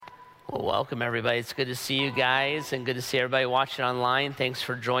Well, welcome everybody. It's good to see you guys and good to see everybody watching online. Thanks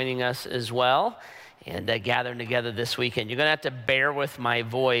for joining us as well and gathering together this weekend. You're going to have to bear with my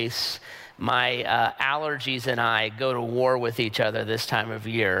voice. My allergies and I go to war with each other this time of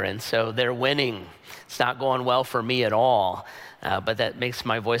year, and so they're winning. It's not going well for me at all, but that makes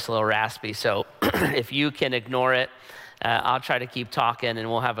my voice a little raspy. So if you can ignore it, I'll try to keep talking and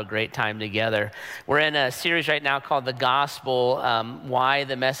we'll have a great time together. We're in a series right now called The Gospel, Why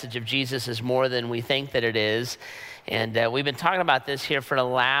the Message of Jesus is More Than We Think That It Is. And we've been talking about this here for the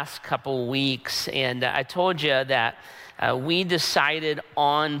last couple weeks. And I told you that we decided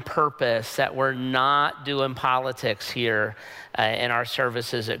on purpose that we're not doing politics here in our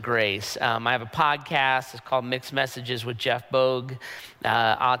services at Grace. I have a podcast. It's called Mixed Messages with Jeff Bogue.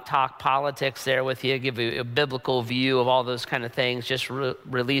 I'll talk politics there with you, give you a biblical view of all those kind of things. Just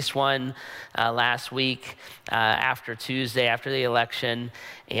released one last week after Tuesday, after the election.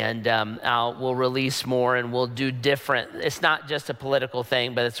 And we'll release more and we'll do different. It's not just a political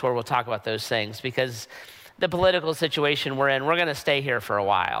thing, but it's where we'll talk about those things because the political situation we're in, we're going to stay here for a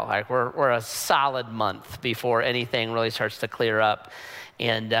while. Like we're a solid month before anything really starts to clear up.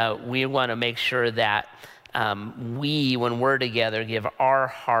 And we want to make sure that when we're together, give our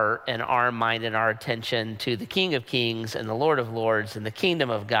heart and our mind and our attention to the King of Kings and the Lord of Lords and the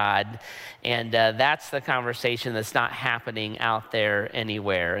kingdom of God. And that's the conversation that's not happening out there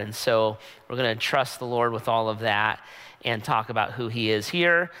anywhere. And so we're going to trust the Lord with all of that and talk about who he is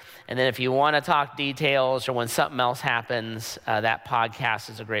here. And then if you want to talk details or when something else happens, that podcast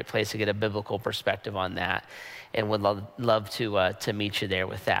is a great place to get a biblical perspective on that. And would love to meet you there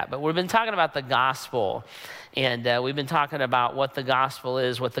with that. But we've been talking about the gospel. And we've been talking about what the gospel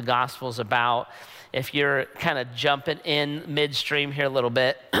is, what the gospel's about. If you're kind of jumping in midstream here a little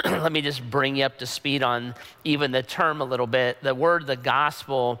bit, let me just bring you up to speed on even the term a little bit. The word, the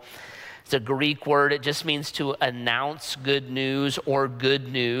gospel, it's a Greek word. It just means to announce good news or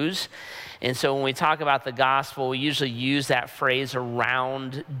good news. And so when we talk about the gospel, we usually use that phrase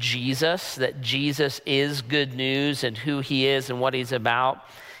around Jesus, that Jesus is good news and who he is and what he's about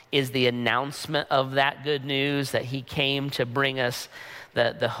is the announcement of that good news, that he came to bring us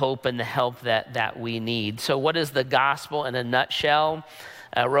the hope and the help that we need. So what is the gospel in a nutshell?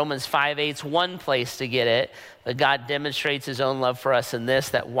 Romans 5:8's one place to get it, but God demonstrates his own love for us in this,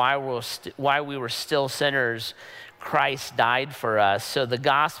 that while we were still sinners, Christ died for us. So the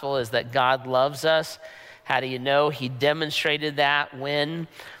gospel is that God loves us. How do you know? He demonstrated that when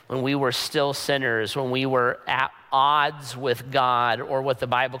we were still sinners, when we were at odds with God, or what the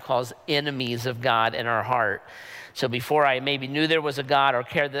Bible calls enemies of God in our heart. So before I maybe knew there was a God or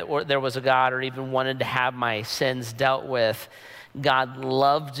cared that there was a God or even wanted to have my sins dealt with, God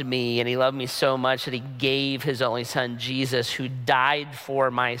loved me, and he loved me so much that he gave his only son, Jesus, who died for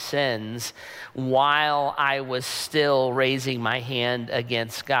my sins while I was still raising my hand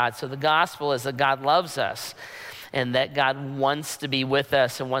against God. So the gospel is that God loves us and that God wants to be with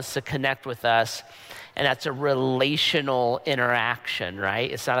us and wants to connect with us. And that's a relational interaction,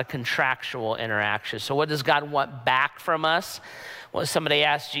 right? It's not a contractual interaction. So what does God want back from us? Well, somebody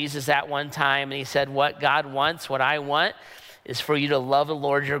asked Jesus that one time, and he said, what God wants, what I want, is for you to love the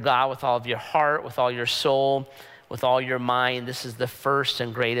Lord your God with all of your heart, with all your soul, with all your mind. This is the first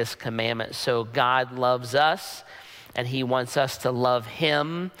and greatest commandment. So God loves us, and he wants us to love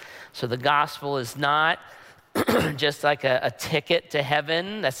him. So the gospel is not just like a ticket to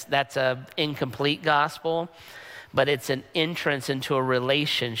heaven. That's an incomplete gospel, but it's an entrance into a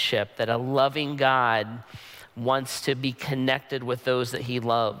relationship that a loving God wants to be connected with those that he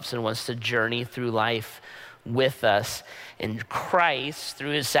loves and wants to journey through life with us. And Christ,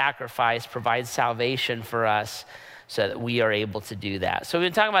 through his sacrifice, provides salvation for us so that we are able to do that. So we've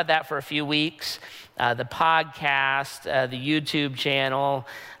been talking about that for a few weeks. The podcast, the YouTube channel,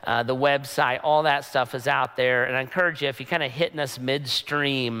 the website, all that stuff is out there. And I encourage you, if you're kind of hitting us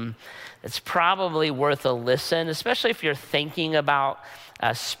midstream, it's probably worth a listen, especially if you're thinking about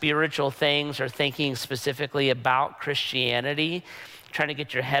spiritual things or thinking specifically about Christianity, trying to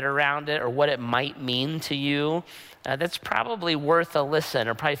get your head around it or what it might mean to you. That's probably worth a listen,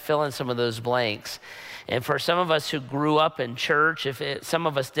 or probably fill in some of those blanks. And for some of us who grew up in church, some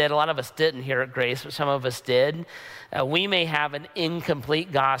of us did, a lot of us didn't here at Grace, but some of us did, we may have an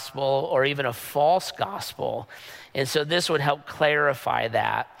incomplete gospel or even a false gospel. And so this would help clarify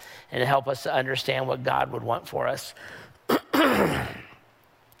that and help us to understand what God would want for us.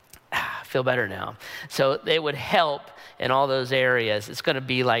 Feel better now. So it would help in all those areas. It's going to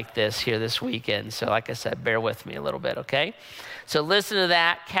be like this here this weekend. So like I said, bear with me a little bit, okay? So listen to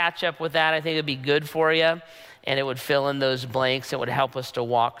that, catch up with that. I think it'd be good for you. and it would fill in those blanks. It would help us to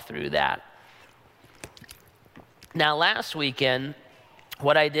walk through that. Now, last weekend,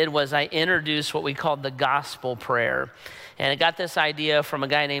 what I did was I introduced what we called the gospel prayer. And I got this idea from a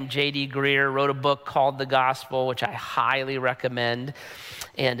guy named J.D. Greear, wrote a book called The Gospel, which I highly recommend.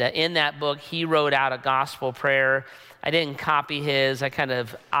 And in that book, he wrote out a gospel prayer. I didn't copy his.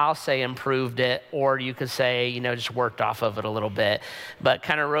 I'll say improved it, or you could say, just worked off of it a little bit, but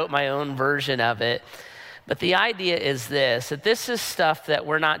kind of wrote my own version of it. But the idea is that this is stuff that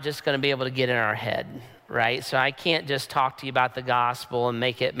we're not just going to be able to get in our head, right? So I can't just talk to you about the gospel and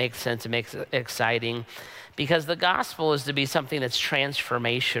make it make sense and make it exciting, because the gospel is to be something that's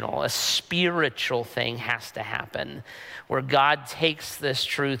transformational. A spiritual thing has to happen where God takes this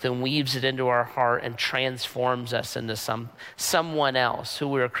truth and weaves it into our heart and transforms us into someone else who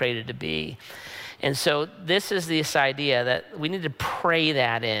we were created to be. And so this is this idea that we need to pray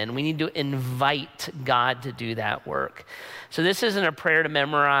that in. We need to invite God to do that work. So this isn't a prayer to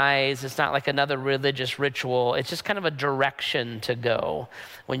memorize. It's not like another religious ritual. It's just kind of a direction to go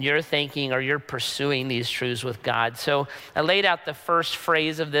when you're thinking or you're pursuing these truths with God. So I laid out the first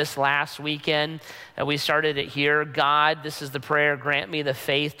phrase of this last weekend. We started it here. God, this is the prayer, grant me the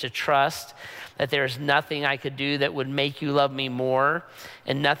faith to trust that there's nothing I could do that would make you love me more,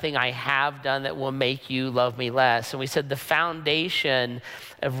 and nothing I have done that will make you love me less. And we said the foundation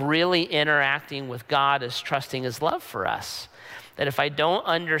of really interacting with God is trusting his love for us. That if I don't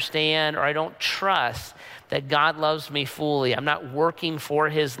understand or I don't trust that God loves me fully, I'm not working for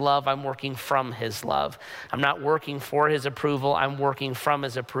his love, I'm working from his love. I'm not working for his approval, I'm working from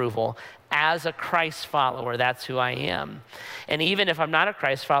his approval. As a Christ follower, that's who I am. And even if I'm not a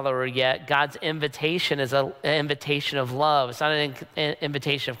Christ follower yet, God's invitation is an invitation of love. It's not an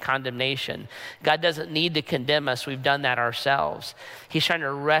invitation of condemnation. God doesn't need to condemn us. We've done that ourselves. He's trying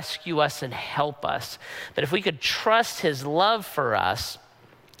to rescue us and help us. But if we could trust his love for us,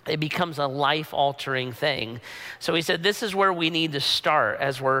 it becomes a life-altering thing. So he said, this is where we need to start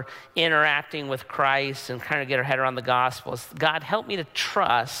as we're interacting with Christ and kind of get our head around the gospel. It's, God, help me to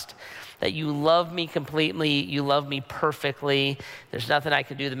trust that you love me completely, you love me perfectly. There's nothing I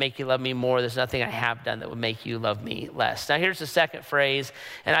can do to make you love me more. There's nothing I have done that would make you love me less. Now here's the second phrase,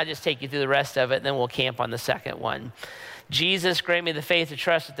 and I'll just take you through the rest of it, and then we'll camp on the second one. Jesus, grant me the faith to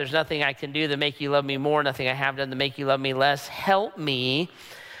trust that there's nothing I can do to make you love me more, nothing I have done to make you love me less. Help me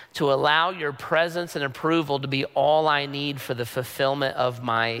to allow your presence and approval to be all I need for the fulfillment of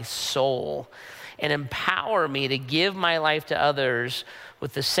my soul, and empower me to give my life to others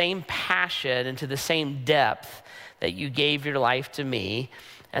with the same passion and to the same depth that you gave your life to me.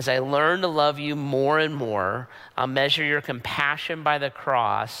 As I learn to love you more and more, I'll measure your compassion by the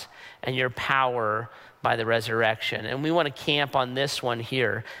cross and your power by the resurrection. And we want to camp on this one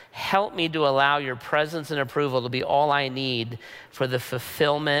here. Help me to allow your presence and approval to be all I need for the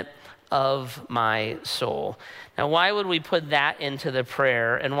fulfillment of my soul. Now, why would we put that into the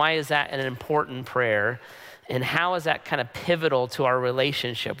prayer? And why is that an important prayer? And how is that kind of pivotal to our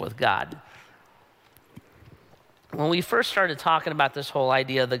relationship with God? When we first started talking about this whole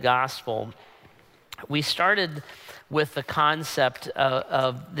idea of the gospel, we started with the concept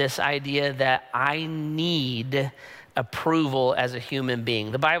of this idea that I need approval as a human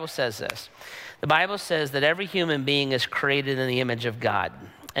being. The Bible says this. The Bible says that every human being is created in the image of God,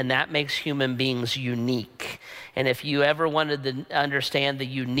 and that makes human beings unique. And if you ever wanted to understand the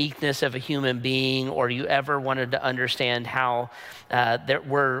uniqueness of a human being, or you ever wanted to understand how that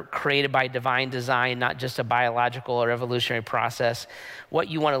we're created by divine design, not just a biological or evolutionary process, what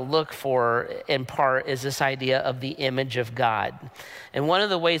you want to look for in part is this idea of the image of God. And one of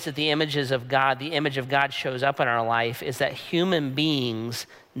the ways that the image of God shows up in our life is that human beings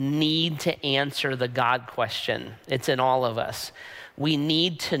need to answer the God question. It's in all of us. We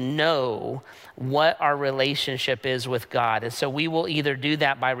need to know what our relationship is with God. And so we will either do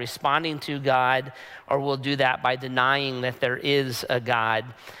that by responding to God, or we'll do that by denying that there is a God.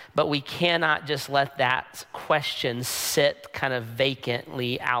 But we cannot just let that question sit kind of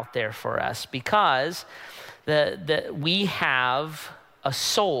vacantly out there for us, because we have a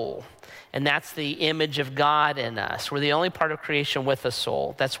soul. And that's the image of God in us. We're the only part of creation with a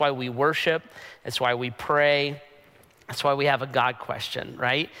soul. That's why we worship. That's why we pray. That's why we have a God question,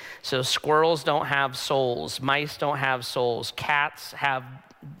 right? So squirrels don't have souls. Mice don't have souls. Cats have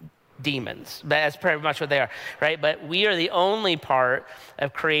demons. That's pretty much what they are, right? But we are the only part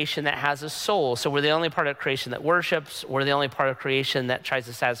of creation that has a soul. So we're the only part of creation that worships. We're the only part of creation that tries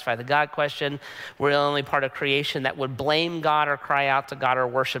to satisfy the God question. We're the only part of creation that would blame God or cry out to God or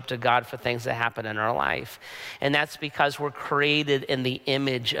worship to God for things that happen in our life. And that's because we're created in the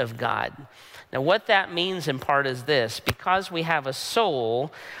image of God. Now, what that means in part is this: because we have a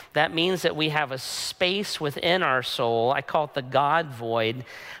soul, that means that we have a space within our soul, I call it the God void,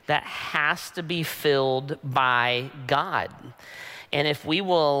 that has to be filled by God. And if we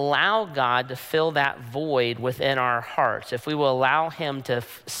will allow God to fill that void within our hearts, if we will allow him to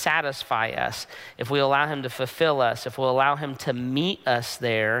satisfy us, if we allow him to fulfill us, if we'll allow him to meet us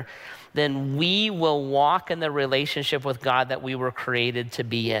there, then we will walk in the relationship with God that we were created to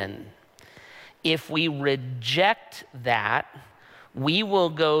be in. If we reject that, we will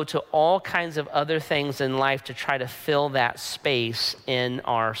go to all kinds of other things in life to try to fill that space in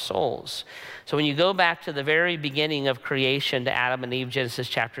our souls. So when you go back to the very beginning of creation to Adam and Eve, Genesis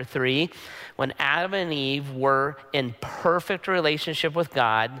chapter 3, when Adam and Eve were in perfect relationship with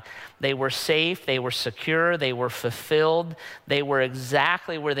God, they were safe, they were secure, they were fulfilled, they were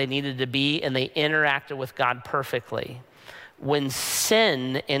exactly where they needed to be, and they interacted with God perfectly. When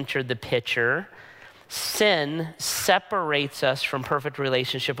sin entered the picture, sin separates us from perfect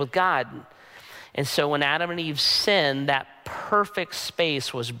relationship with God. And so when Adam and Eve sinned, that perfect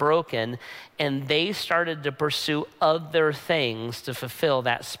space was broken, and they started to pursue other things to fulfill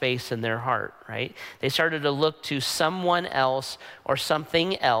that space in their heart, right? They started to look to someone else or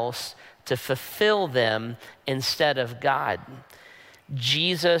something else to fulfill them instead of God.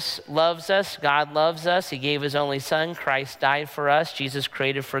 Jesus loves us. God loves us. He gave his only son. Christ died for us. Jesus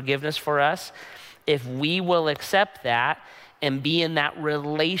created forgiveness for us. If we will accept that and be in that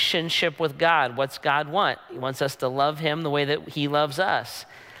relationship with God, what's God want? He wants us to love him the way that he loves us.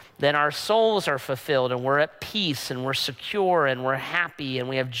 Then our souls are fulfilled and we're at peace and we're secure and we're happy and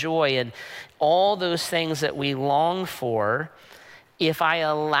we have joy and all those things that we long for. If I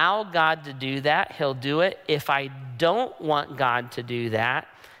allow God to do that, he'll do it. If I don't want God to do that,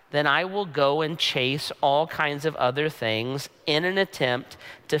 then I will go and chase all kinds of other things in an attempt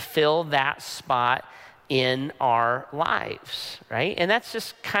to fill that spot in our lives, right? And that's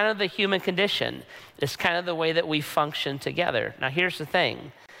just kind of the human condition. It's kind of the way that we function together. Now, here's the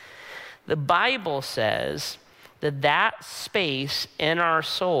thing. The Bible says that that space in our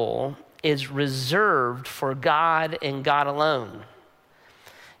soul is reserved for God and God alone.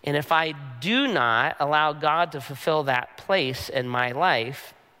 And if I do not allow God to fulfill that place in my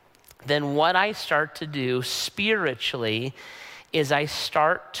life, then what I start to do spiritually is I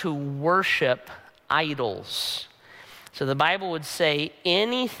start to worship idols. So the Bible would say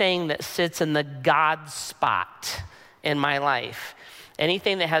anything that sits in the God spot in my life,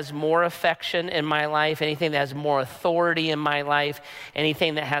 anything that has more affection in my life, anything that has more authority in my life,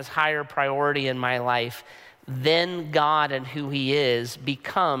 anything that has higher priority in my life, then God and who he is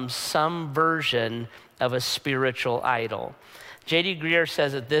becomes some version of a spiritual idol. J.D. Greear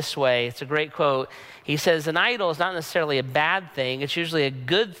says it this way. It's a great quote. He says, an idol is not necessarily a bad thing. It's usually a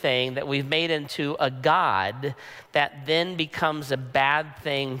good thing that we've made into a god that then becomes a bad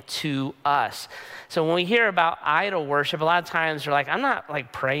thing to us. So when we hear about idol worship, a lot of times we're like, I'm not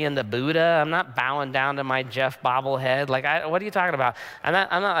like praying to Buddha. I'm not bowing down to my Jeff bobblehead. Like, what are you talking about? I'm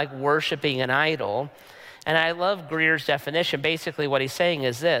not like worshiping an idol. And I love Greer's definition. Basically what he's saying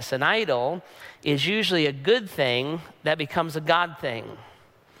is this: an idol is usually a good thing that becomes a God thing.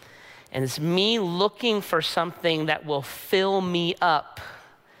 And it's me looking for something that will fill me up,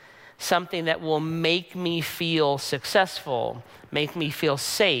 something that will make me feel successful, make me feel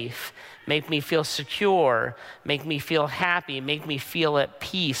safe, make me feel secure, make me feel happy, make me feel at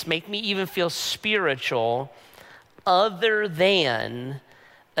peace, make me even feel spiritual, other than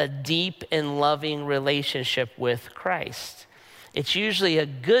a deep and loving relationship with Christ. It's usually a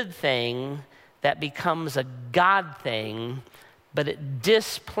good thing that becomes a God thing, but it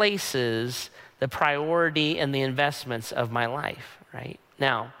displaces the priority and the investments of my life, right?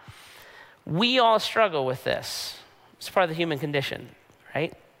 Now, we all struggle with this. It's part of the human condition,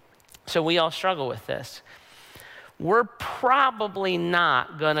 right? So we all struggle with this. We're probably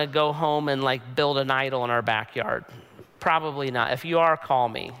not gonna go home and like build an idol in our backyard. Probably not. If you are, call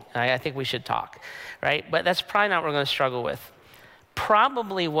me. I think we should talk, right? But that's probably not what we're gonna struggle with.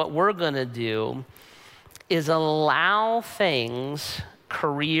 Probably what we're gonna do is allow things,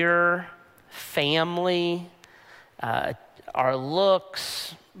 career, family, our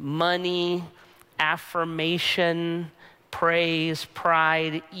looks, money, affirmation, praise,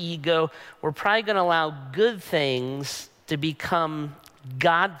 pride, ego. We're probably gonna allow good things to become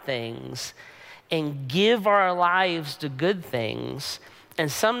God things and give our lives to good things, and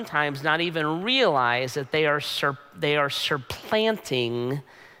sometimes not even realize that they are supplanting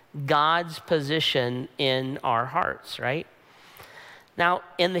God's position in our hearts, right? Now,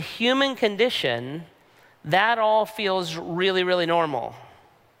 in the human condition, that all feels really, really normal,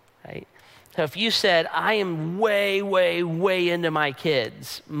 right? So if you said, I am way, way, way into my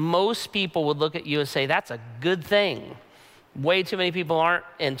kids, most people would look at you and say, that's a good thing. Way too many people aren't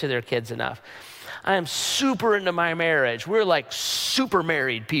into their kids enough. I am super into my marriage. We're like super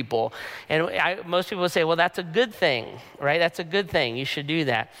married people. And most people would say, well, that's a good thing, right? That's a good thing. You should do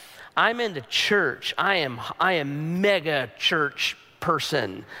that. I'm into church. I am mega church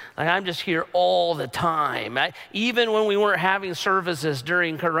person. Like, I'm just here all the time. Even when we weren't having services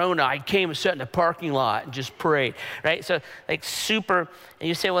during Corona, I came and sat in the parking lot and just prayed, right? So like super, and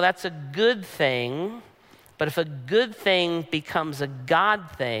you say, well, that's a good thing. But if a good thing becomes a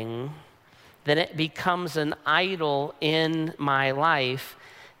God thing, then it becomes an idol in my life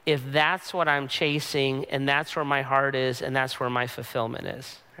if that's what I'm chasing and that's where my heart is and that's where my fulfillment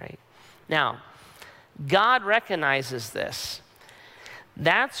is, right? Now, God recognizes this.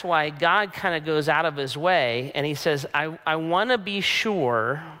 That's why God kind of goes out of his way and he says, I want to be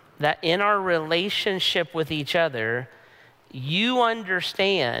sure that in our relationship with each other, you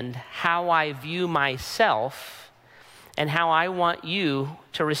understand how I view myself and how I want you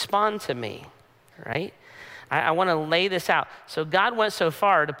to respond to me, right? I want to lay this out. So God went so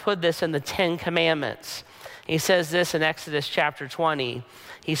far to put this in the 10 Commandments. He says this in Exodus chapter 20.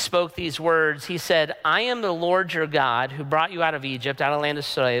 He spoke these words. He said, I am the Lord your God who brought you out of Egypt, out of the land of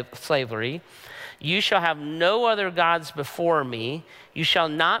slavery. You shall have no other gods before me. You shall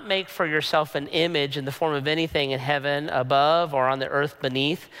not make for yourself an image in the form of anything in heaven above or on the earth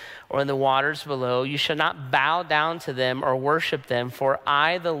beneath or in the waters below. You shall not bow down to them or worship them, for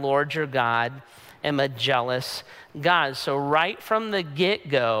I, the Lord your God, am a jealous God. So right from the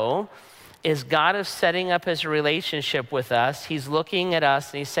get-go, is God is setting up his relationship with us. He's looking at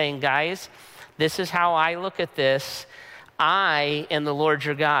us and he's saying, guys, this is how I look at this. I am the Lord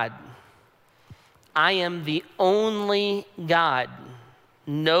your God. I am the only God.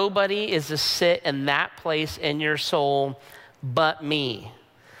 Nobody is to sit in that place in your soul but me.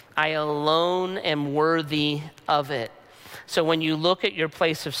 I alone am worthy of it. So when you look at your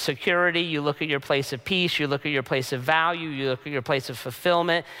place of security, you look at your place of peace, you look at your place of value, you look at your place of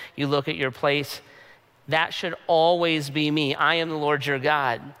fulfillment, you look at your place, that should always be me. I am the Lord your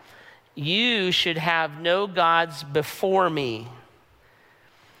God. You should have no gods before me.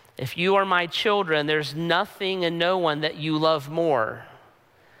 If you are my children, there's nothing and no one that you love more.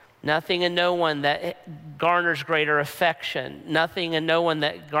 Nothing and no one that garners greater affection. Nothing and no one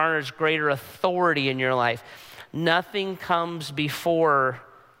that garners greater authority in your life. Nothing comes before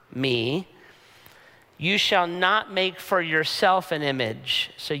me. You shall not make for yourself an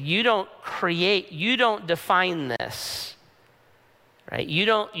image. So you don't create, you don't define this, right? You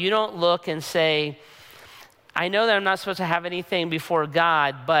don't look and say, I know that I'm not supposed to have anything before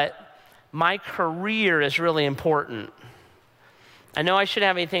God, but my career is really important. I know I shouldn't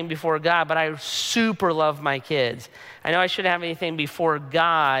have anything before God, but I super love my kids. I know I shouldn't have anything before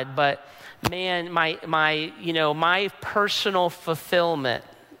God, but man, my personal fulfillment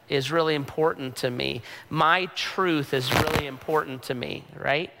is really important to me. My truth is really important to me,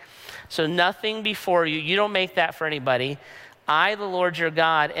 right? So nothing before you. You don't make that for anybody. I, the Lord your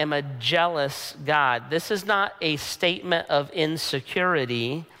God, am a jealous God. This is not a statement of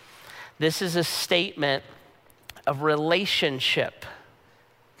insecurity. This is a statement of relationship,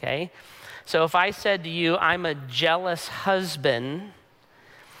 okay? So if I said to you, I'm a jealous husband,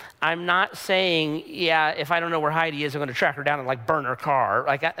 I'm not saying, yeah, if I don't know where Heidi is, I'm going to track her down and like burn her car.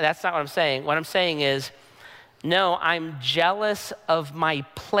 Like, that's not what I'm saying. What I'm saying is, no, I'm jealous of my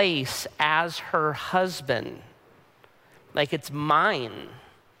place as her husband. Like, it's mine.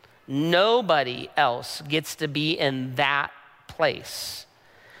 Nobody else gets to be in that place.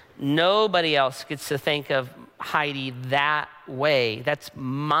 Nobody else gets to think of Heidi that way. That's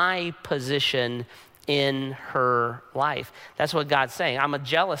my position in her life. That's what God's saying. I'm a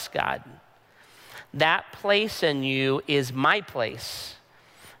jealous God. That place in you is my place.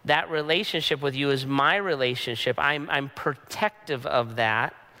 That relationship with you is my relationship. I'm protective of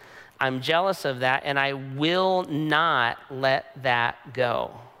that. I'm jealous of that, and I will not let that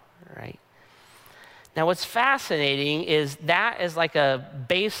go, right? Now, what's fascinating is that is like a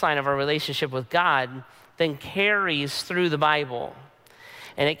baseline of our relationship with God, then carries through the Bible.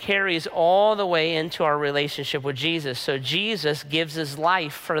 And it carries all the way into our relationship with Jesus. So Jesus gives his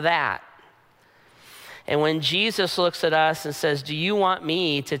life for that. And when Jesus looks at us and says, do you want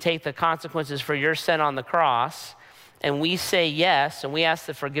me to take the consequences for your sin on the cross? And we say yes, and we ask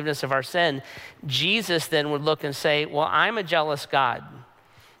the forgiveness of our sin, Jesus then would look and say, well, I'm a jealous God,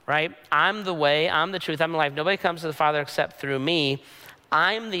 right? I'm the way, I'm the truth, I'm the life. Nobody comes to the Father except through me.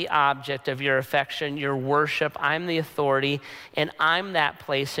 I'm the object of your affection, your worship. I'm the authority, and I'm that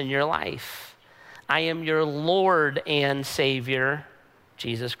place in your life. I am your Lord and Savior,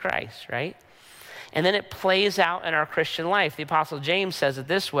 Jesus Christ, right? And then it plays out in our Christian life. The Apostle James says it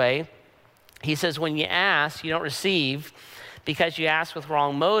this way. He says, when you ask, you don't receive because you ask with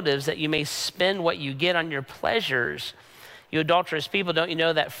wrong motives, that you may spend what you get on your pleasures. You adulterous people, don't you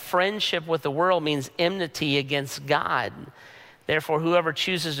know that friendship with the world means enmity against God? Therefore, whoever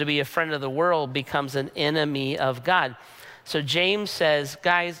chooses to be a friend of the world becomes an enemy of God. So James says,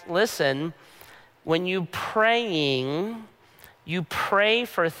 guys, listen, when you praying, you pray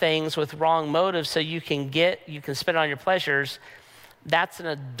for things with wrong motives so you can spend on your pleasures. That's an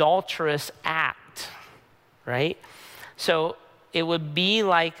adulterous act, right? So it would be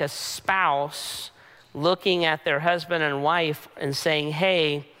like a spouse looking at their husband and wife and saying,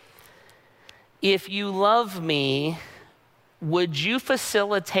 hey, if you love me, would you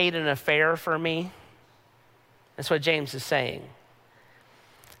facilitate an affair for me? That's what James is saying.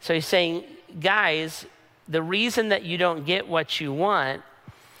 So he's saying, guys, the reason that you don't get what you want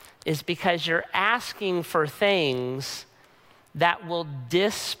is because you're asking for things that will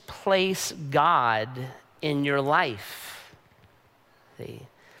displace God in your life. See?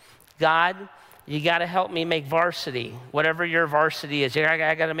 God, you got to help me make varsity. Whatever your varsity is,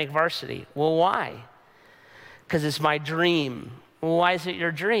 I got to make varsity. Well, why? Because it's my dream. Well, why is it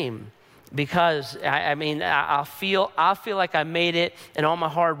your dream? Because I'll feel like I made it and all my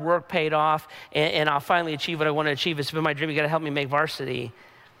hard work paid off and I'll finally achieve what I want to achieve. It's been my dream. You got to help me make varsity.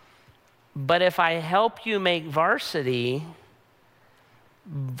 But if I help you make varsity,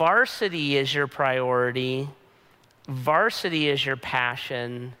 varsity is your priority. Varsity is your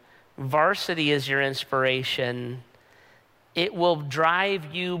passion. Varsity is your inspiration. It will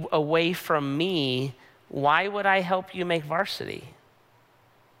drive you away from me. Why would I help you make varsity?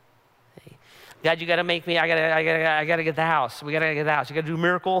 God, you got to make me, I got to get the house. We got to get the house. You got to do a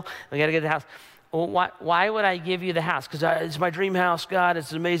miracle. We got to get the house. Well, why would I give you the house? Because it's my dream house, God. It's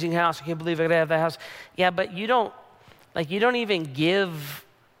an amazing house. I can't believe I got to have that house. Yeah, but you don't even give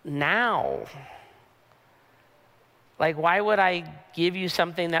now. Like, why would I give you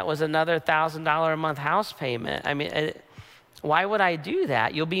something that was another $1,000 a month house payment? I mean, why would I do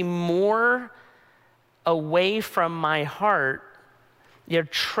that? You'll be more away from my heart. Your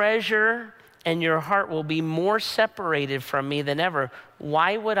treasure and your heart will be more separated from me than ever.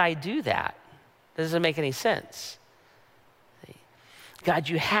 Why would I do that? Doesn't make any sense. God,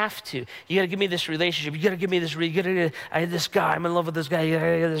 you have to. You got to give me this relationship. You got to give me this. I had this guy. I'm in love with this guy. You got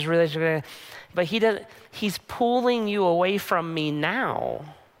to get this relationship. But he doesn't. He's pulling you away from me now.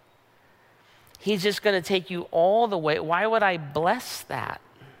 He's just going to take you all the way. Why would I bless that?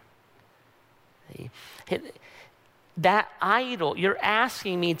 That idol, you're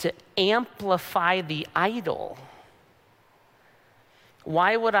asking me to amplify the idol.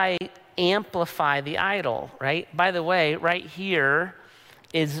 Why would I amplify the idol, right? By the way, right here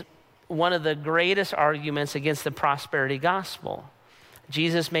is one of the greatest arguments against the prosperity gospel.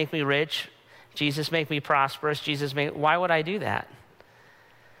 Jesus make me rich. Jesus make me prosperous. Why would I do that?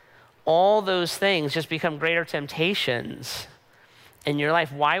 All those things just become greater temptations in your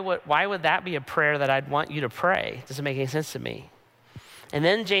life. Why would that be a prayer that I'd want you to pray? It doesn't make any sense to me. And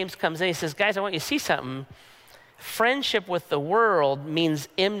then James comes in, he says, guys, I want you to see something. Friendship with the world means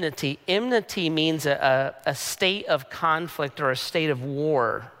enmity. Enmity means a state of conflict or a state of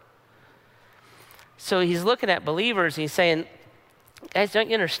war. So he's looking at believers and he's saying, guys, don't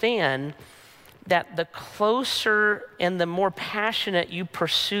you understand that the closer and the more passionate you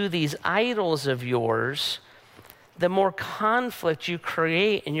pursue these idols of yours, the more conflict you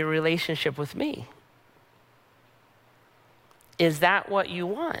create in your relationship with me? Is that what you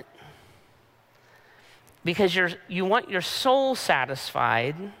want? Because you want your soul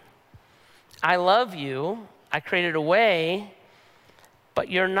satisfied. I love you. I created a way, but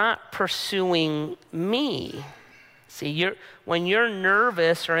you're not pursuing me. See, when you're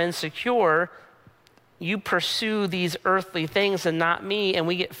nervous or insecure, you pursue these earthly things and not me, and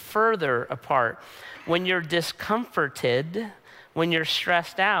we get further apart. When you're discomforted, when you're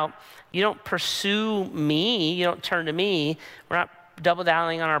stressed out, you don't pursue me, you don't turn to me. We're not double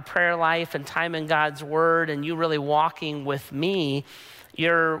downing on our prayer life and time in God's word and you really walking with me.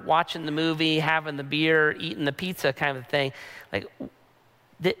 You're watching the movie, having the beer, eating the pizza kind of thing. Like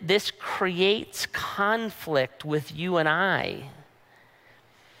this creates conflict with you and I.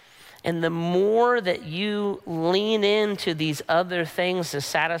 And the more that you lean into these other things to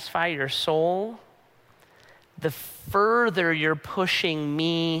satisfy your soul, the further you're pushing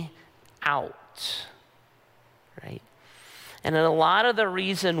me out, right? And a lot of the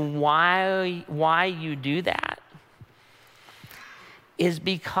reason why you do that is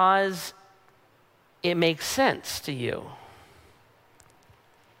because it makes sense to you.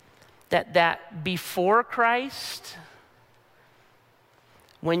 That before Christ,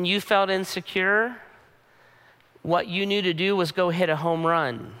 when you felt insecure, what you knew to do was go hit a home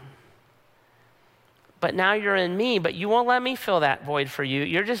run. But now you're in me, but you won't let me fill that void for you.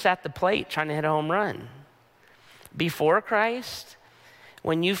 You're just at the plate trying to hit a home run. Before Christ,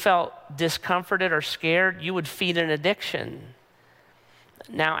 when you felt discomforted or scared, you would feed an addiction.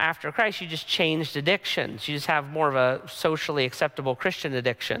 Now, after Christ, you just changed addictions. You just have more of a socially acceptable Christian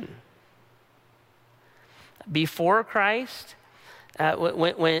addiction. Before Christ,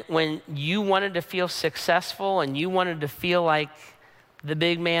 when you wanted to feel successful and you wanted to feel like the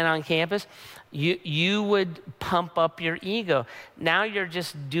big man on campus, you would pump up your ego. Now you're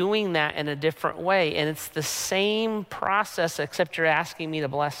just doing that in a different way, and it's the same process except you're asking me to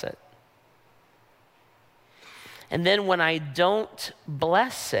bless it. And then when I don't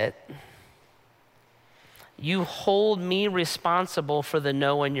bless it, you hold me responsible for the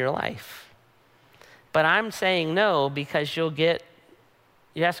no in your life. But I'm saying no because you're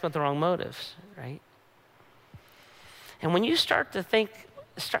asking with the wrong motives, right? And when you start to think,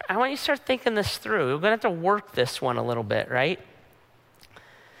 I want you to start thinking this through. We're going to have to work this one a little bit, right?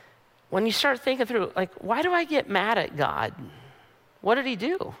 When you start thinking through, like, why do I get mad at God? What did he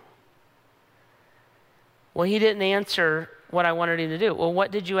do? Well, he didn't answer what I wanted him to do. Well,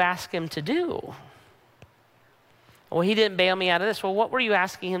 what did you ask him to do? Well, he didn't bail me out of this. Well, what were you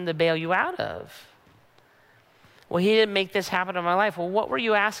asking him to bail you out of? Well, he didn't make this happen in my life. Well, what were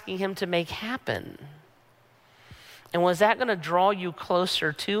you asking him to make happen? And was that going to draw you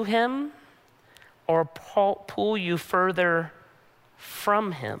closer to him or pull you further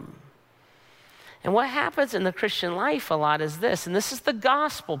from him? And what happens in the Christian life a lot is this, and this is the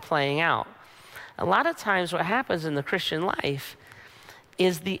gospel playing out. A lot of times what happens in the Christian life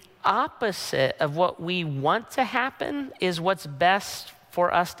is the opposite of what we want to happen is what's best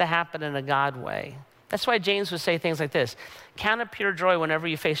for us to happen in a God way. That's why James would say things like this: count it pure joy whenever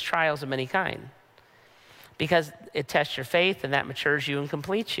you face trials of any kind, because it tests your faith and that matures you and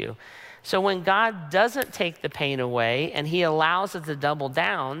completes you. So when God doesn't take the pain away and he allows it to double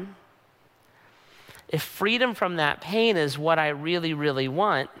down, if freedom from that pain is what I really, really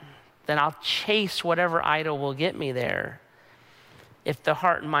want, then I'll chase whatever idol will get me there. If the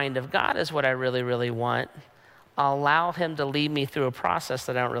heart and mind of God is what I really, really want, I'll allow him to lead me through a process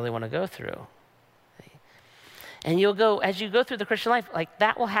that I don't really want to go through. And you'll go, as you go through the Christian life, like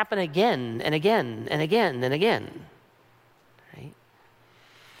that will happen again and again and again and again, right?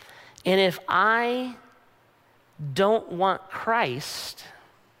 And if I don't want Christ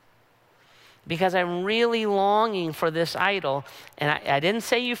because I'm really longing for this idol, and I didn't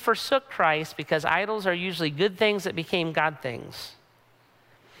say you forsook Christ because idols are usually good things that became God things.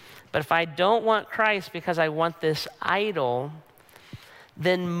 But if I don't want Christ because I want this idol,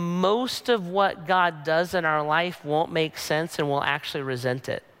 then most of what God does in our life won't make sense and we'll actually resent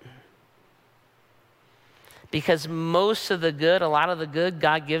it. Because most of the good, a lot of the good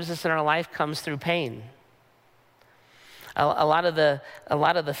God gives us in our life comes through pain. A lot of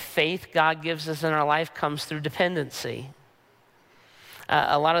the faith God gives us in our life comes through dependency.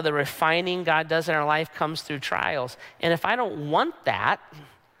 A lot of the refining God does in our life comes through trials. And if I don't want that,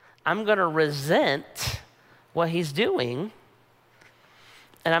 I'm going to resent what he's doing.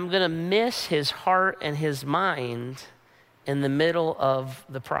 And I'm going to miss his heart and his mind in the middle of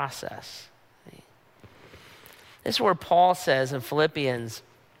the process. This is where Paul says in Philippians,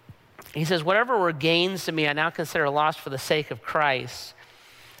 he says, whatever were gains to me, I now consider lost for the sake of Christ.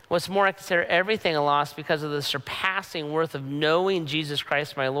 What's more, I consider everything a loss because of the surpassing worth of knowing Jesus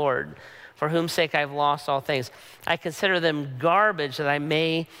Christ my Lord, for whose sake I've lost all things. I consider them garbage that I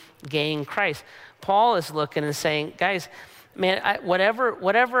may gain Christ. Paul is looking and saying, guys, man,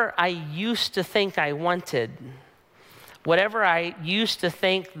 whatever I used to think I wanted, whatever I used to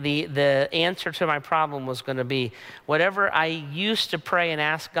think the answer to my problem was going to be, whatever I used to pray and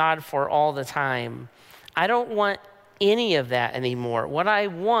ask God for all the time, I don't want any of that anymore. What I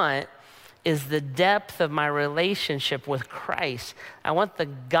want is the depth of my relationship with Christ. I want the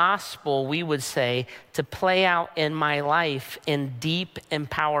gospel, we would say, to play out in my life in deep and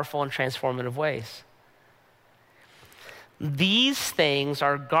powerful and transformative ways. These things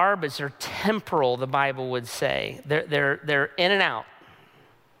are garbage. They're temporal, the Bible would say. They're in and out.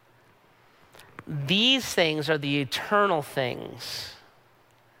 These things are the eternal things,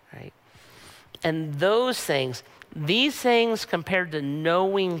 right? And these things compared to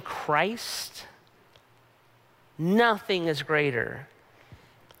knowing Christ, Nothing is greater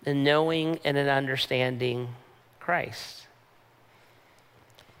than knowing and understanding Christ.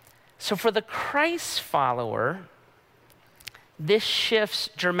 So for the Christ follower, this shifts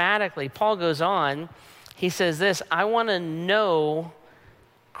dramatically. Paul goes on, he says this, I want to know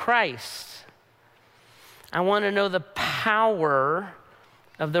Christ. I want to know the power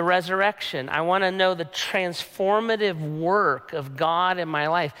of the resurrection. I want to know the transformative work of God in my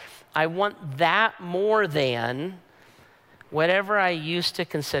life. I want that more than whatever I used to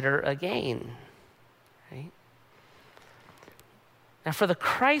consider a gain. Right? Now, for the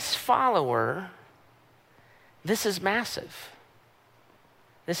Christ follower, this is massive.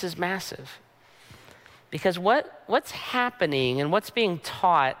 This is massive. Because what's happening and what's being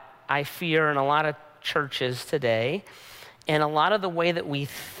taught, I fear, in a lot of churches today, and a lot of the way that we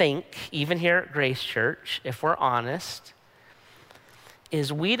think, even here at Grace Church, if we're honest,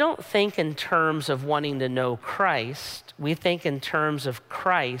 is we don't think in terms of wanting to know Christ. We think in terms of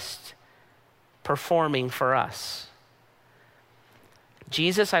Christ performing for us.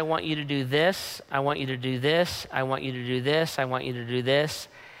 Jesus, I want you to do this. I want you to do this. I want you to do this. I want you to do this.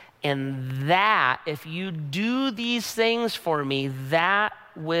 And that, if you do these things for me, that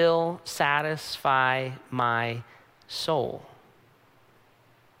will satisfy my soul.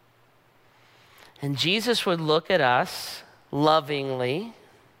 And Jesus would look at us lovingly,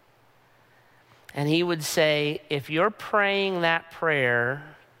 and he would say, if you're praying that prayer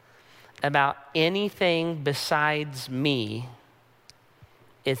about anything besides me,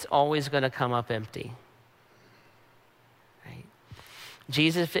 it's always going to come up empty. Right?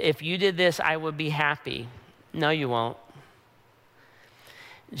 Jesus, if you did this, I would be happy. No, you won't.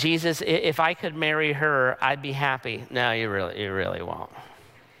 Jesus, if I could marry her, I'd be happy. No, you really won't.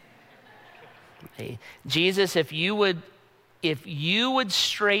 Hey, Jesus, if you would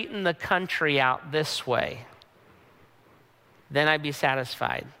straighten the country out this way, then I'd be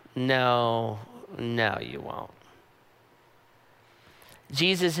satisfied. No, you won't.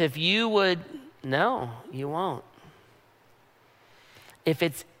 Jesus, if you would, no, you won't. If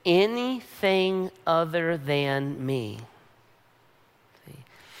it's anything other than me,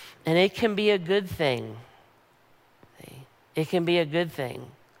 and it can be a good thing. It can be a good thing.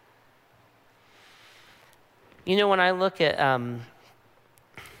 You know, when I look at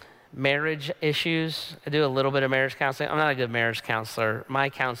marriage issues, I do a little bit of marriage counseling. I'm not a good marriage counselor. My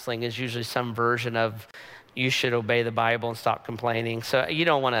counseling is usually some version of you should obey the Bible and stop complaining. So you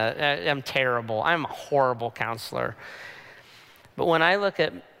don't want to, I'm terrible. I'm a horrible counselor. But when I look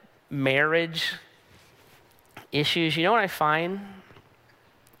at marriage issues, you know what I find?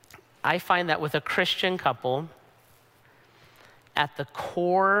 I find that with a Christian couple, at the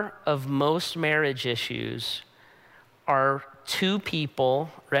core of most marriage issues are two people,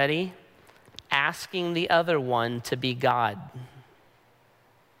 ready, asking the other one to be God.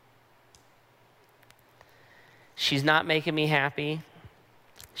 She's not making me happy.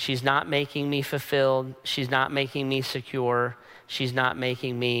 She's not making me fulfilled. She's not making me secure. She's not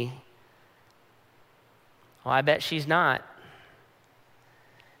making me, well, I bet she's not.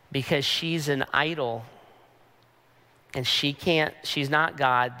 Because she's an idol. And she's not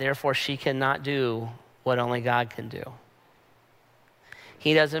God, therefore she cannot do what only God can do.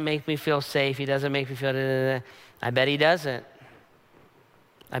 He doesn't make me feel safe. He doesn't make me feel, I bet he doesn't.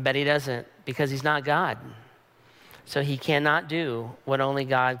 I bet he doesn't, because he's not God. So he cannot do what only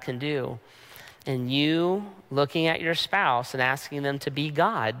God can do. And you looking at your spouse and asking them to be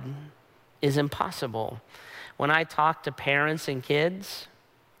God is impossible. When I talk to parents and kids,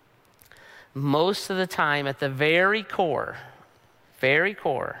 most of the time at the very core,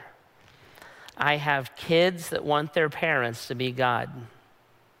 I have kids that want their parents to be God.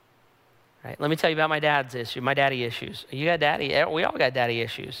 Right? Let me tell you about my daddy issues. You got daddy? We all got daddy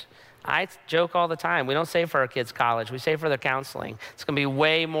issues. I joke all the time. We don't save for our kids' college. We save for their counseling. It's going to be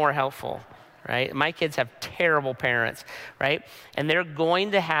way more helpful, right? My kids have terrible parents, right? And they're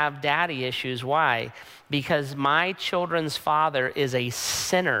going to have daddy issues. Why? Because my children's father is a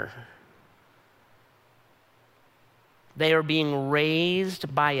sinner. They are being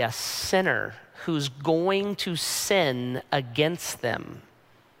raised by a sinner who's going to sin against them,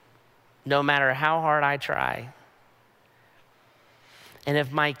 no matter how hard I try. And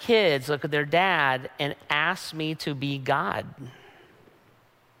if my kids look at their dad and ask me to be God,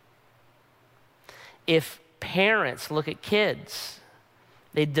 if parents look at kids,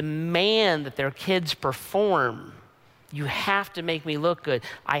 they demand that their kids perform. You have to make me look good.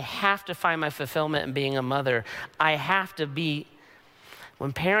 I have to find my fulfillment in being a mother. I have to be.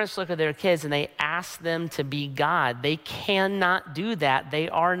 When parents look at their kids and they ask them to be God, they cannot do that. They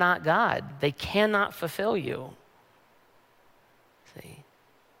are not God. They cannot fulfill you. See?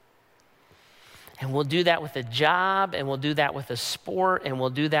 And we'll do that with a job, and we'll do that with a sport, and we'll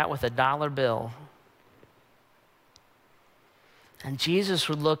do that with a dollar bill. And Jesus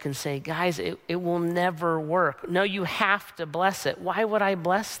would look and say, guys, it will never work. No, you have to bless it. Why would I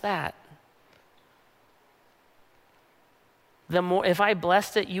bless that? If I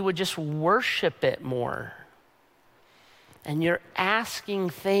blessed it, you would just worship it more. And you're asking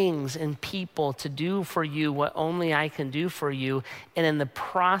things and people to do for you what only I can do for you. And in the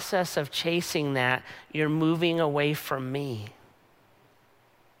process of chasing that, you're moving away from me,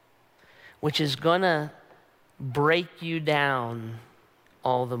 which is going to break you down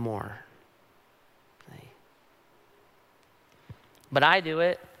all the more. But I do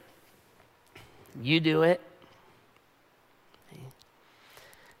it. You do it.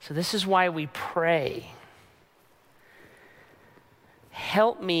 So this is why we pray.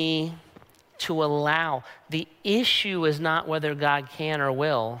 Help me to allow. The issue is not whether God can or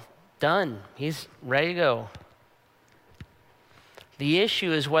will. Done. He's ready to go. The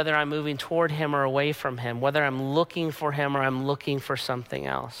issue is whether I'm moving toward him or away from him, whether I'm looking for him or I'm looking for something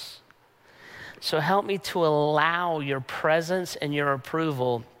else. So help me to allow your presence and your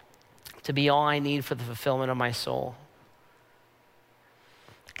approval to be all I need for the fulfillment of my soul.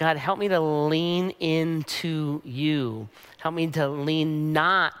 God, help me to lean into you. Help me to lean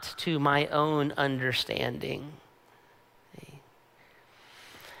not to my own understanding.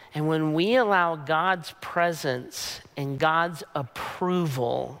 And when we allow God's presence and God's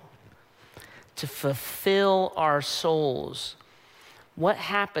approval to fulfill our souls, what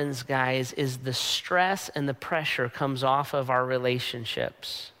happens, guys, is the stress and the pressure comes off of our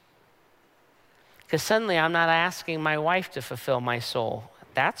relationships. Because suddenly I'm not asking my wife to fulfill my soul.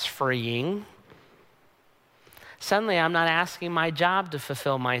 That's freeing. Suddenly I'm not asking my job to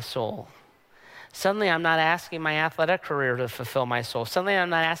fulfill my soul. Suddenly I'm not asking my athletic career to fulfill my soul. Suddenly I'm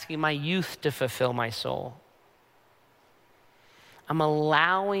not asking my youth to fulfill my soul. I'm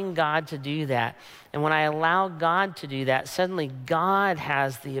allowing God to do that. And when I allow God to do that, suddenly God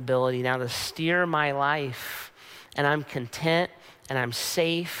has the ability now to steer my life. And I'm content, and I'm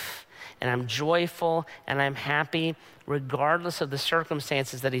safe, and I'm joyful, and I'm happy, regardless of the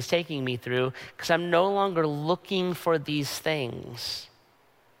circumstances that he's taking me through, because I'm no longer looking for these things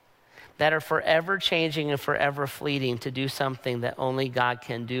that are forever changing and forever fleeting to do something that only God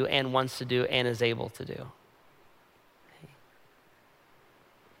can do and wants to do and is able to do.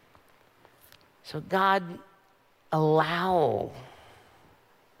 So God,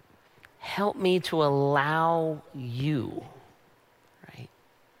 help me to allow you, right,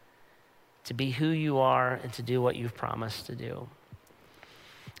 to be who you are and to do what you've promised to do.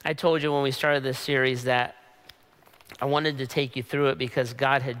 I told you when we started this series that I wanted to take you through it because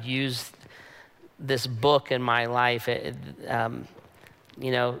God had used this book in my life.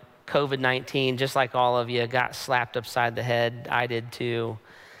 COVID-19, just like all of you, got slapped upside the head. I did too.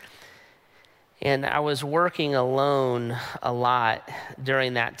 And I was working alone a lot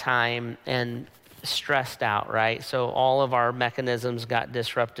during that time and stressed out, right? So all of our mechanisms got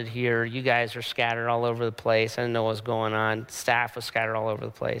disrupted here. You guys are scattered all over the place. I didn't know what was going on. Staff was scattered all over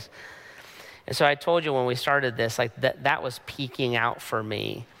the place. And so I told you when we started this, like that was peaking out for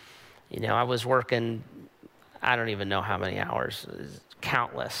me. I was working, I don't even know how many hours,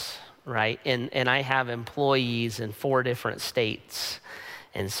 countless, right? And I have employees in 4 different states.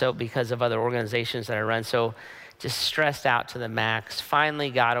 And so because of other organizations that I run, so just stressed out to the max, finally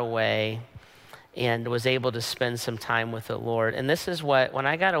got away and was able to spend some time with the Lord. And this is when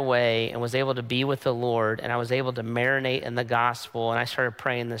I got away and was able to be with the Lord and I was able to marinate in the gospel and I started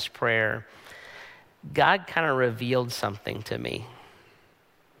praying this prayer, God kind of revealed something to me.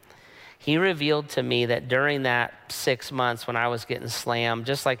 He revealed to me that during that 6 months when I was getting slammed,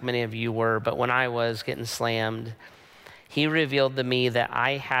 just like many of you were, but when I was getting slammed, he revealed to me that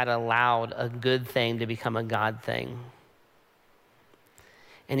I had allowed a good thing to become a God thing.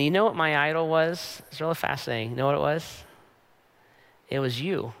 And you know what my idol was? It's really fascinating. You know what it was? It was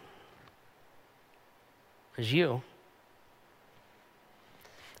you. It was you.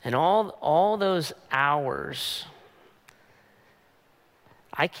 And all those hours,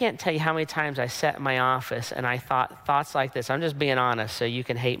 I can't tell you how many times I sat in my office and I thought thoughts like this. I'm just being honest, so you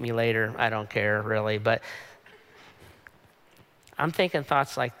can hate me later. I don't care, really. But I'm thinking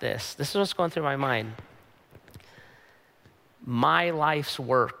thoughts like this. This is what's going through my mind. My life's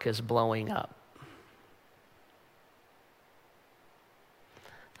work is blowing up.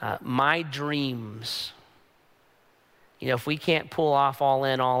 My dreams, if we can't pull off all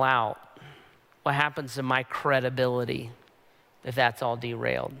in, all out, what happens to my credibility if that's all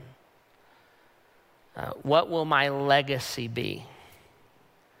derailed? What will my legacy be?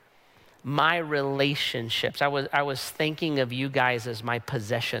 my relationships. I was thinking of you guys as my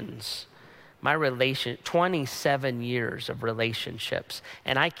possessions. 27 years of relationships,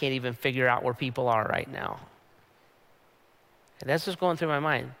 and I can't even figure out where people are right now. And that's what's going through my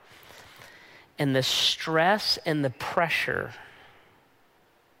mind. And the stress and the pressure,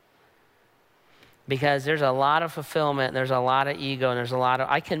 because there's a lot of fulfillment, and there's a lot of ego, and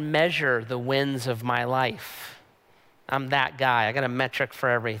I can measure the wins of my life. I'm that guy. I got a metric for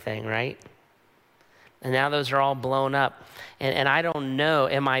everything, right? And now those are all blown up. And I don't know,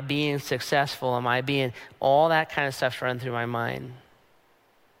 am I being successful? All that kind of stuff's running through my mind.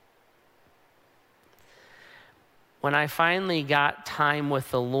 When I finally got time with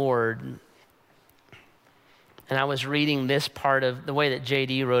the Lord, and I was reading this part of the way that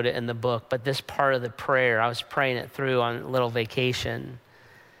JD wrote it in the book, but this part of the prayer, I was praying it through on a little vacation.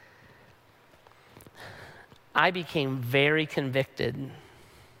 I became very convicted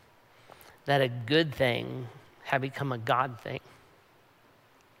that a good thing had become a God thing,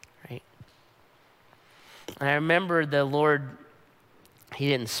 right? And I remember the Lord, he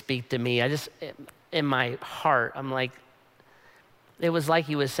didn't speak to me. In my heart, I'm like, it was like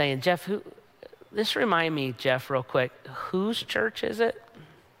he was saying, Jeff, this remind me, Jeff, real quick, whose church is it?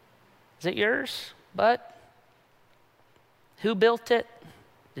 Is it yours, bud? Who built it?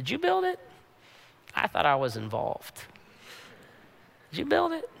 Did you build it? I thought I was involved. Did you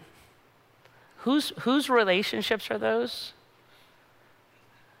build it? Whose relationships are those?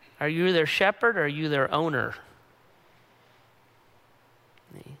 Are you their shepherd or are you their owner?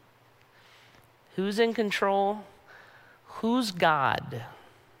 Who's in control? Who's God?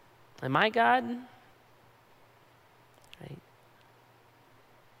 Am I God? Right.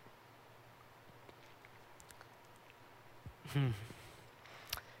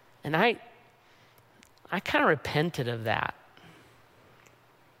 And I kind of repented of that.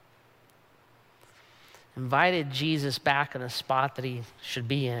 Invited Jesus back in a spot that he should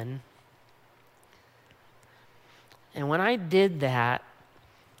be in. And when I did that,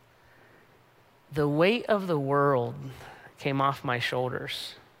 the weight of the world came off my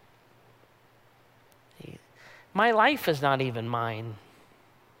shoulders. My life is not even mine.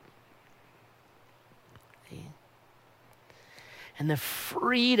 And the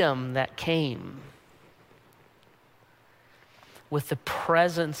freedom that came with the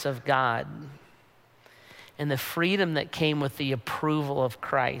presence of God, and the freedom that came with the approval of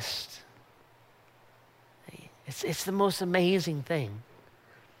Christ. It's the most amazing thing.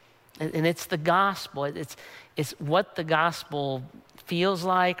 And it's the gospel. It's what the gospel feels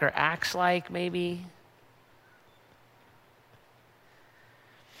like or acts like, maybe.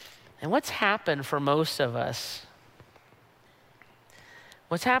 And what's happened for most of us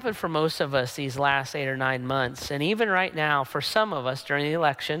these last 8 or 9 months, and even right now, for some of us during the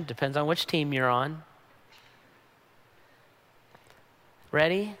election, depends on which team you're on.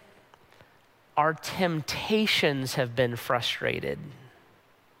 Ready? Our temptations have been frustrated.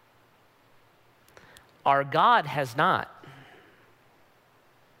 Our God has not.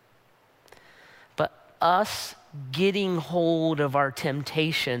 But us getting hold of our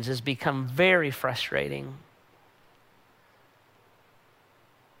temptations has become very frustrating.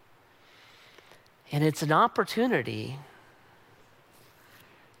 And it's an opportunity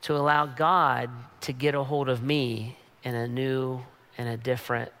to allow God to get a hold of me in a new and a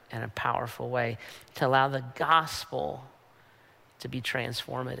different and a powerful way, to allow the gospel to be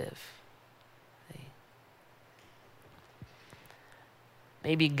transformative.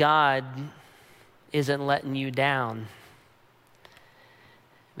 Maybe God isn't letting you down.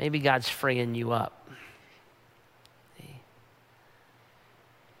 Maybe God's freeing you up.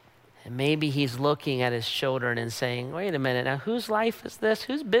 And maybe he's looking at his children and saying, wait a minute, now whose life is this?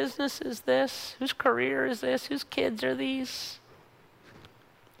 Whose business is this? Whose career is this? Whose kids are these?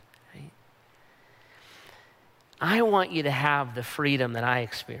 Right? I want you to have the freedom that I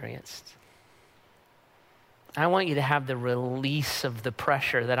experienced. I want you to have the release of the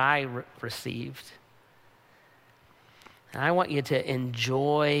pressure that I received. And I want you to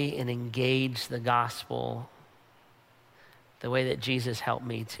enjoy and engage the gospel the way that Jesus helped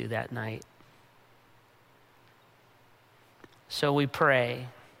me to that night. So we pray,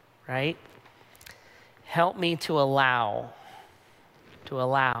 right? Help me to allow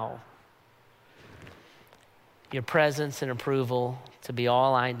your presence and approval to be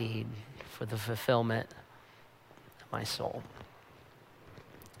all I need for the fulfillment of my soul.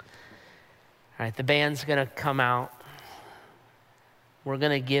 All right, the band's gonna come out. We're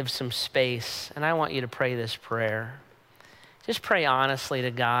gonna give some space, and I want you to pray this prayer. Just pray honestly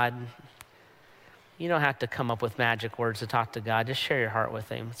to God. You don't have to come up with magic words to talk to God. Just share your heart with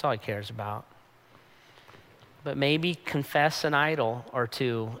him. That's all he cares about. But maybe confess an idol or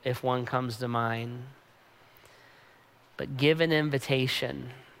two if one comes to mind. But give an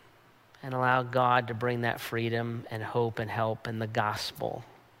invitation and allow God to bring that freedom and hope and help in the gospel.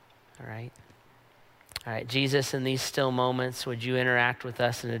 All right? All right, Jesus, in these still moments, would you interact with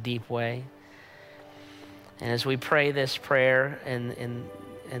us in a deep way? And as we pray this prayer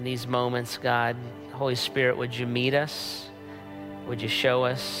in these moments, God, Holy Spirit, would you meet us? Would you show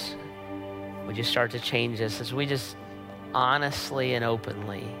us? Would you start to change us as we just honestly and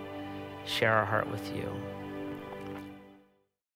openly share our heart with you?